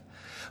stuff.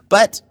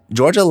 But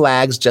Georgia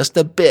lags just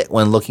a bit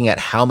when looking at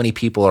how many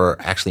people are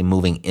actually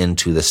moving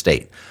into the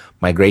state.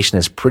 Migration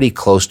is pretty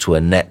close to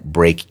a net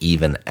break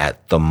even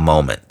at the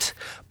moment.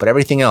 But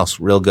everything else,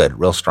 real good,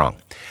 real strong.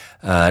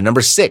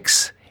 Number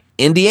 6,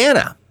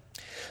 Indiana.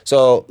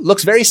 So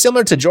looks very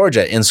similar to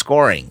Georgia in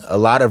scoring. A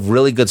lot of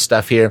really good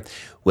stuff here,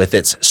 with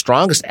its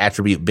strongest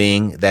attribute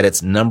being that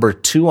it's number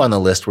 2 on the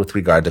list with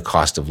regard to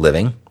cost of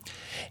living.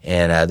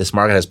 And this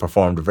market has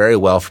performed very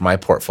well for my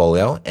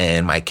portfolio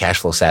and my cash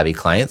flow savvy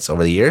clients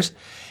over the years.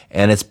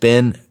 And it's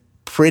been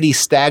pretty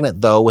stagnant,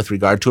 though, with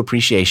regard to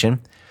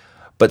appreciation,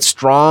 but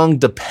strong,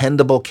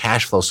 dependable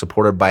cash flow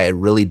supported by a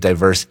really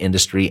diverse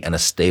industry and a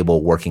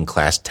stable working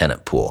class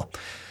tenant pool.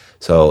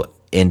 So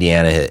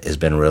Indiana has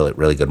been a really,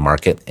 really good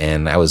market,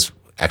 and I was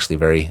actually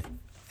very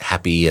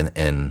happy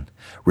and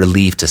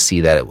relieved to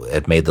see that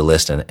it made the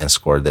list and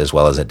scored as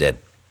well as it did.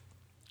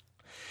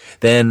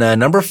 Then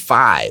number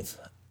 5,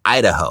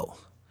 Idaho.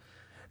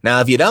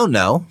 Now, if you don't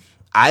know,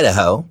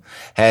 Idaho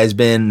has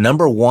been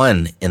number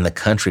 1 in the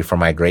country for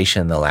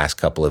migration in the last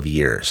couple of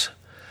years.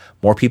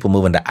 More people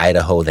moving to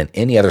Idaho than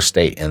any other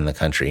state in the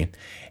country,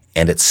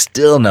 and it's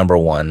still number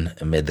 1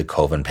 amid the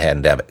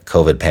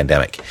COVID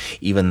pandemic,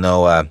 even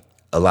though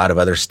a lot of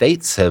other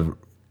states have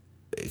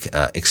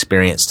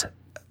experienced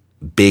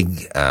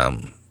big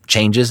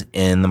changes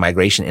in the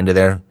migration into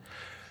their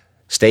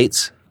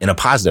states in a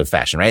positive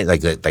fashion, right?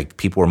 Like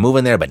people were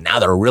moving there, but now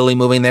they're really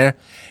moving there.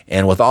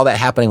 And with all that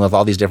happening with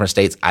all these different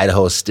states,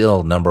 Idaho is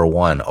still number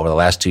 1 over the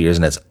last 2 years,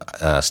 and it's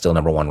still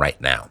number 1 right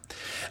now.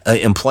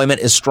 Employment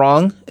is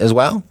strong as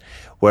well.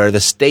 Where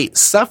the state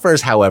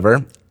suffers,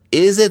 however,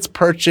 is its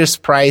purchase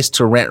price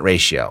to rent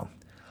ratio.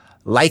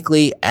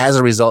 likely as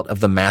a result of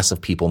the mass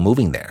of people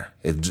moving there.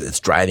 It's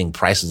driving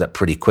prices up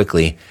pretty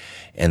quickly,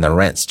 and the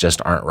rents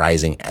just aren't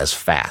rising as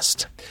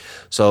fast.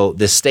 So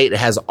this state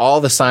has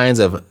all the signs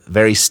of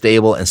very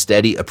stable and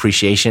steady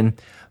appreciation,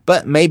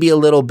 but maybe a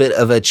little bit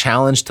of a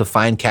challenge to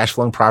find cash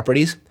flowing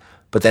properties.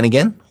 But then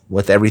again,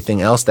 with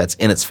everything else that's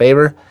in its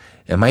favor,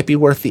 it might be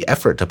worth the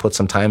effort to put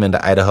some time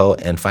into Idaho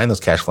and find those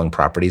cash flowing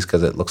properties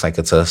because it looks like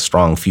it's a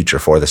strong future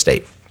for the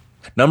state.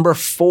 Number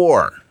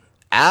 4,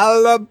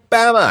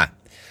 Alabama.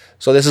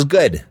 So this is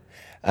good.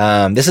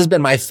 This has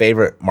been my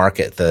favorite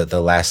market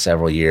the last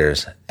several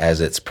years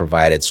as it's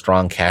provided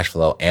strong cash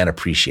flow and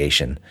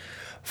appreciation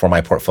for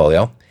my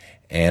portfolio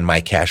and my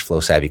cash flow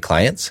savvy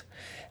clients.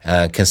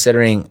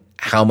 Considering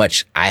how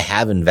much I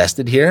have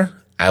invested here,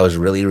 I was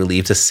really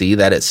relieved to see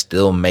that it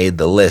still made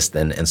the list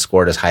and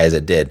scored as high as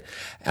it did.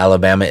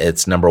 Alabama,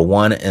 it's number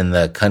 1 in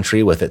the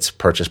country with its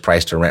purchase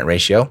price to rent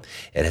ratio.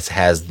 It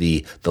has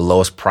the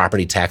lowest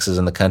property taxes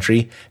in the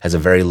country, has a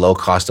very low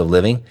cost of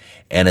living,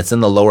 and it's in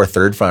the lower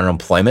third for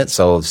unemployment.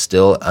 So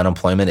still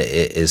unemployment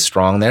is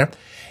strong there.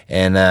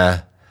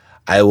 And,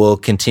 I will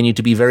continue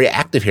to be very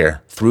active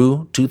here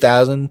through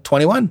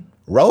 2021.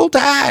 Roll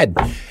Tide!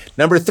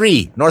 Number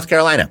 3, North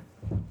Carolina.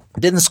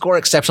 Didn't score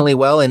exceptionally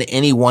well in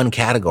any one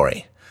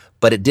category,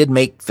 but it did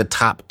make the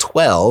top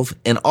 12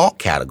 in all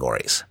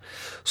categories.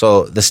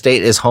 So the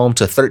state is home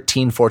to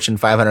 13 Fortune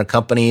 500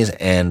 companies,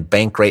 and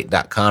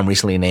Bankrate.com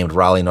recently named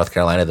Raleigh, North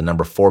Carolina, the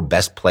number 4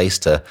 best place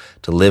to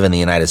live in the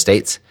United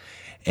States.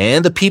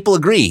 And the people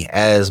agree,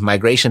 as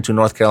migration to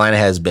North Carolina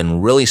has been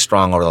really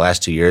strong over the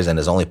last 2 years and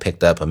has only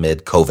picked up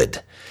amid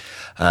COVID.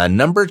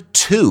 Number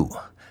 2,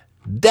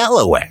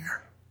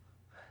 Delaware.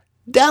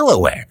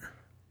 Delaware.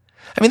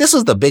 I mean, this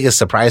was the biggest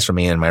surprise for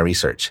me in my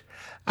research.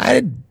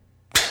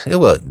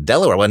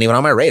 Delaware wasn't even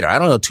on my radar. I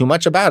don't know too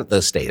much about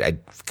the state. I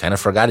kind of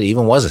forgot it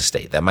even was a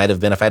state. That might have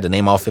been, if I had to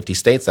name all 50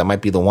 states, that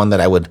might be the one that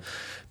I would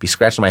be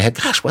scratching my head.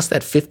 Gosh, what's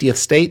that 50th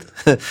state?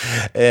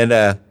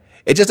 And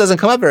it just doesn't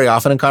come up very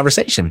often in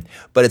conversation.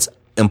 But its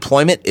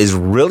employment is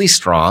really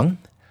strong.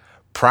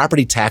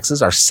 Property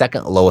taxes are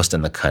second lowest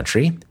in the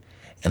country.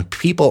 And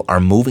people are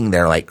moving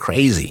there like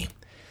crazy.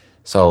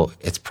 So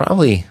it's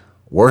probably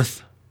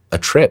worth a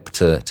trip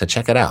to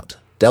check it out.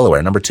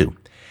 Delaware, number 2.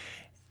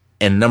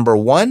 And number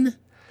 1,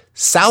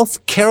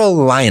 South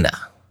Carolina.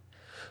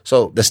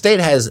 So the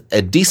state has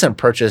a decent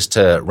purchase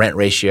to rent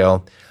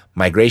ratio.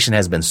 Migration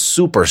has been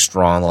super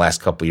strong the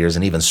last couple of years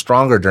and even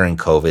stronger during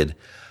COVID.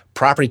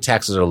 Property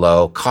taxes are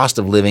low. Cost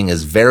of living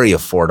is very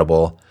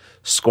affordable,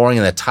 scoring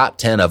in the top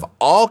 10 of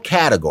all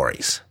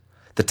categories.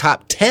 The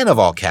top 10 of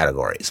all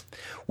categories,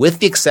 with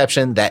the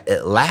exception that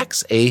it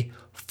lacks a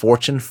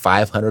Fortune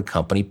 500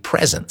 company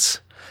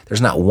presence. There's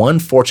not one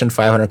Fortune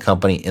 500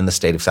 company in the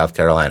state of South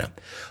Carolina,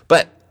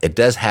 but it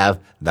does have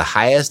the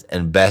highest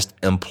and best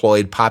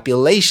employed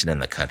population in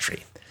the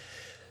country.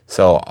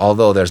 So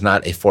although there's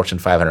not a Fortune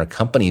 500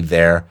 company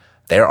there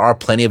are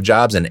plenty of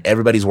jobs and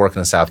everybody's working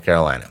in South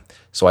Carolina.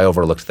 So I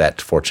overlooked that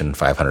Fortune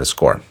 500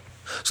 score.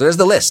 So there's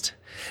the list.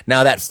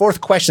 Now that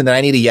 4th question that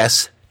I need a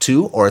yes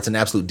to, or it's an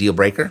absolute deal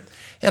breaker,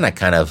 and I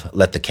kind of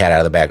let the cat out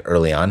of the bag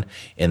early on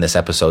in this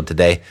episode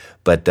today,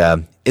 but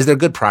is there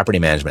good property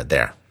management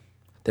there?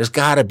 There's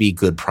got to be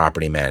good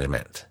property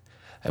management.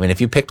 I mean,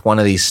 if you picked one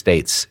of these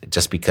states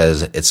just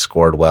because it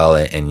scored well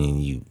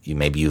and you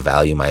maybe you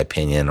value my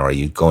opinion, or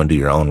you go and do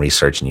your own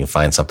research and you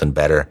find something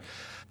better,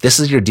 this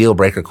is your deal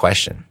breaker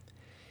question.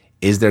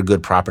 Is there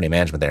good property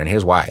management there? And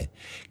here's why.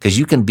 Because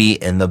you can be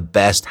in the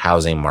best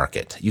housing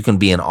market. You can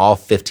be in all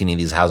 15 of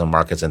these housing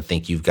markets and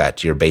think you've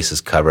got your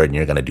bases covered and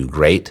you're going to do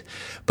great.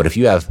 But if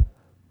you have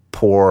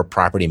poor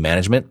property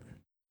management,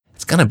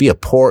 it's going to be a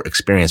poor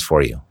experience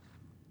for you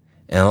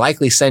and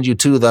likely send you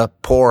to the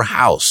poor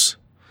house.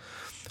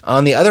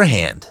 On the other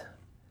hand,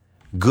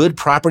 good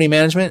property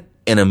management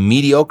in a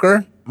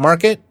mediocre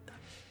market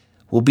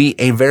will be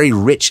a very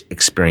rich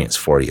experience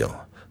for you.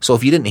 So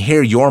if you didn't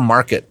hear your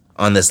market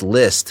on this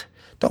list,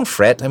 don't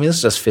fret. I mean, this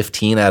is just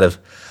 15 out of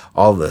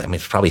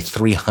it's probably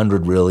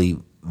 300 really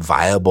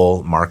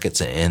viable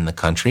markets in the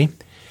country.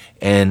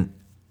 And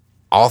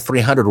all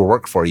 300 will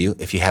work for you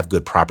if you have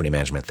good property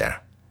management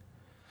there.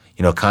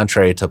 You know,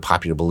 contrary to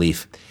popular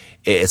belief,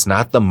 it's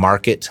not the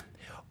market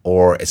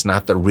or it's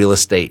not the real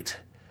estate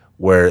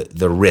where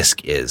the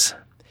risk is.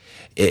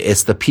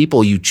 It's the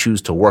people you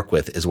choose to work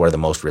with is where the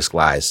most risk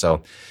lies.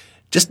 So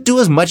just do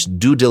as much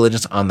due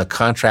diligence on the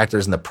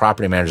contractors and the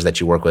property managers that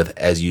you work with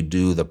as you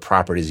do the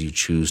properties you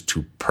choose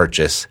to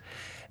purchase.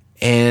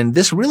 And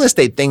this real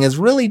estate thing is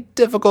really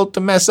difficult to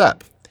mess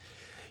up.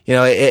 You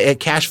know, at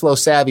Cash Flow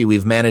Savvy,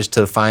 we've managed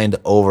to find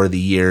over the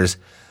years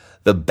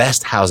the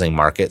best housing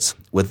markets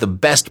with the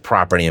best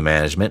property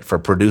management for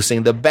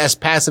producing the best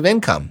passive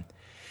income.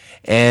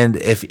 And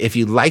if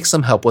you'd like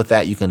some help with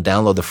that, you can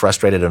download the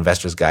Frustrated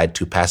Investor's Guide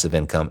to Passive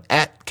Income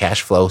at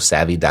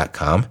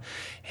cashflowsavvy.com.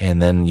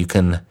 And then you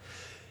can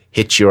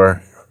hitch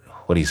your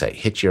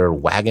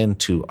wagon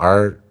to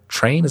our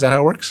train. Is that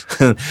how it works?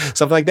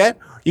 Something like that.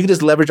 You can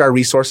just leverage our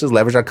resources,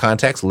 leverage our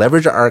contacts,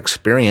 leverage our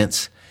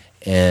experience,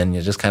 and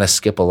you just kind of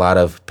skip a lot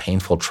of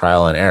painful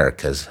trial and error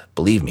because,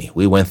 believe me,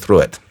 we went through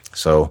it.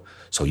 So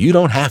you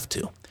don't have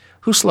to.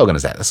 Whose slogan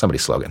is that? That's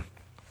somebody's slogan.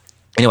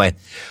 Anyway,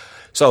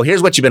 so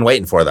here's what you've been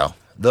waiting for, though.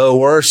 The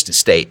worst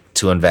state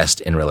to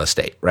invest in real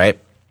estate, right?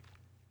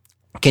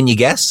 Can you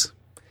guess?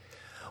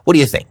 What do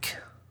you think?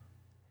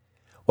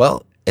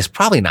 Well, it's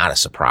probably not a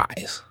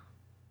surprise.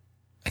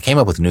 I came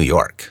up with New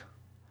York.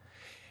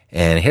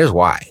 And here's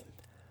why.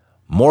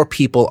 More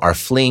people are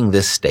fleeing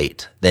this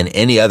state than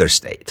any other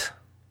state.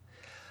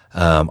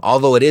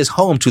 Although it is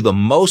home to the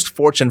most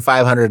Fortune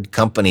 500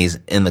 companies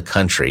in the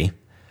country,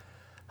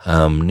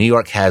 New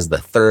York has the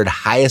third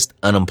highest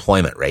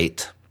unemployment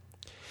rate.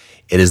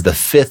 It is the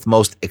fifth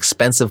most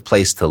expensive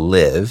place to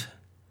live.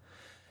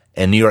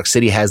 And New York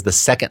City has the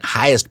second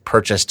highest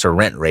purchase to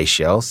rent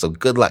ratio. So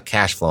good luck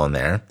cash flowing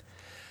there.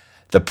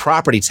 The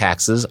property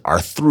taxes are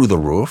through the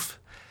roof.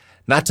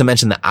 Not to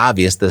mention the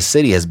obvious, the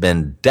city has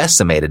been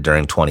decimated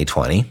during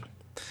 2020.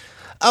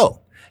 Oh,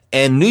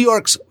 and New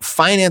York's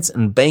finance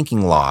and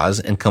banking laws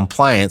and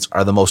compliance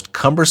are the most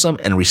cumbersome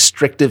and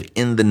restrictive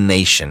in the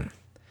nation,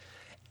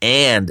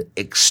 and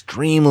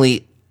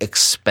extremely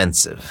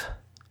expensive.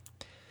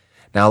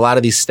 Now, a lot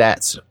of these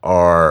stats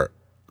are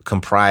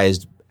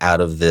comprised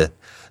out of the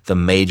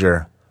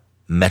major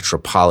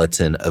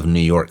metropolitan of New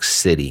York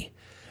City.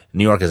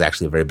 New York is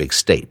actually a very big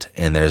state,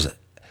 and there's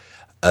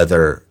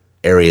other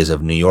areas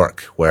of New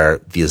York where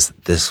these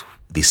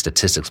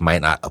statistics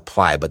might not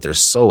apply, but they're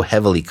so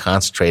heavily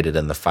concentrated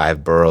in the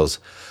 5 boroughs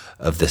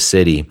of the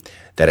city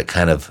that it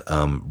kind of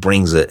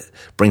brings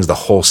the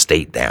whole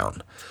state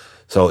down.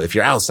 So if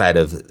you're outside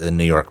of the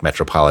New York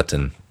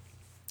metropolitan,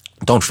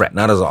 don't fret,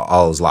 not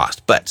all is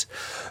lost. But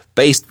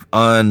based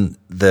on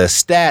the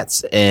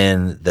stats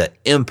and the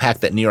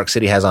impact that New York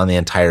City has on the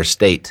entire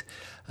state,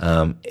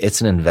 it's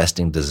an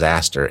investing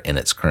disaster in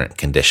its current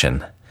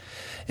condition.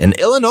 And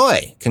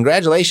Illinois,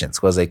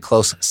 congratulations, was a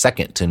close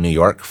second to New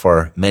York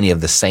for many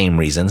of the same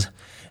reasons,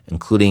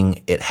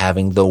 including it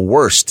having the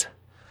worst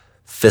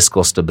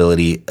fiscal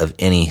stability of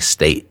any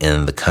state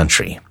in the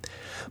country.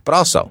 But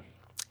also,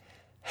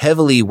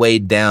 heavily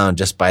weighed down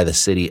just by the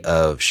city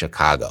of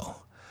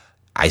Chicago.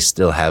 I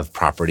still have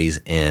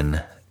properties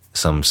in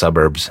some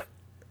suburbs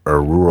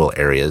or rural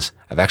areas.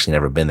 I've actually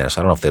never been there,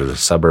 so I don't know if there's a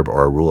suburb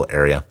or a rural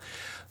area.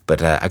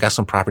 But I got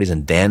some properties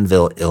in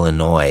Danville,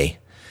 Illinois,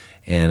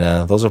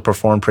 and those have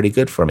performed pretty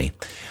good for me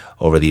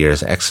over the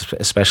years,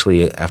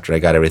 especially after I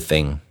got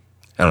everything.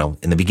 I don't know,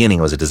 in the beginning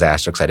it was a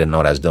disaster because I didn't know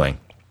what I was doing.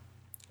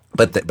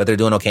 But they're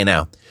doing okay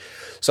now.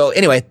 So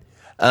anyway,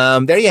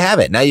 there you have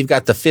it. Now you've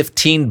got the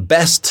 15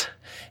 best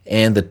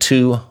and the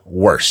 2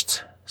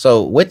 worst.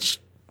 So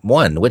which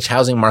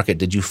housing market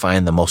did you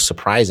find the most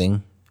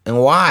surprising and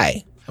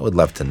why? I would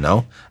love to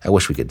know. I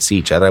wish we could see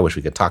each other. I wish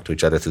we could talk to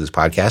each other through this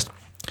podcast.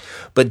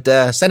 But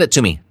send it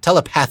to me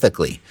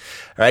telepathically.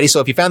 Alrighty, so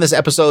if you found this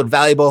episode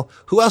valuable,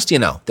 who else do you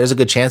know? There's a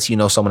good chance you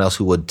know someone else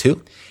who would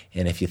too.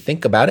 And if you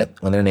think about it,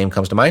 when their name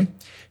comes to mind,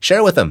 share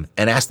it with them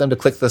and ask them to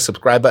click the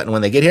subscribe button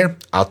when they get here.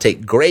 I'll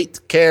take great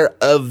care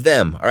of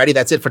them. Alrighty,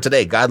 that's it for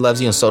today. God loves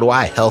you and so do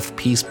I. Health,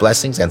 peace,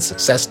 blessings, and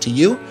success to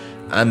you.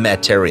 I'm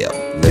Matt Theriault,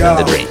 living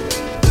the dream.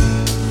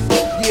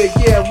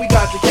 Yeah, we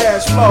got the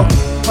cash flow.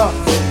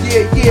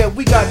 Yeah,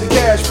 we got the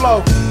cash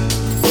flow.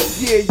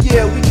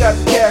 Yeah, we got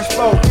the cash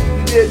flow.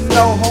 You didn't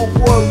know,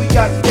 homeboy, we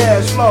got the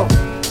cash flow.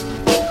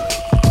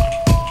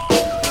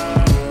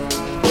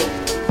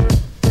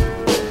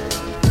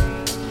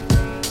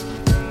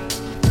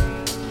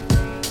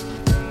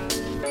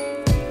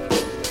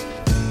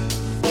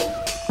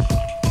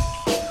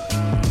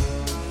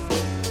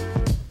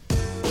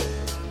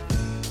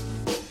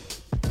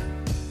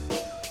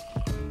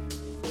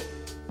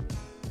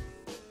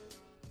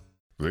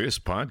 This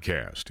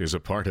podcast is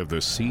a part of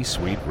the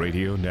C-Suite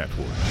Radio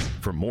Network.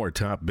 For more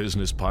top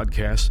business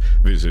podcasts,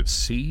 visit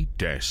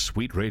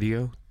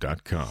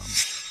c-suiteradio.com.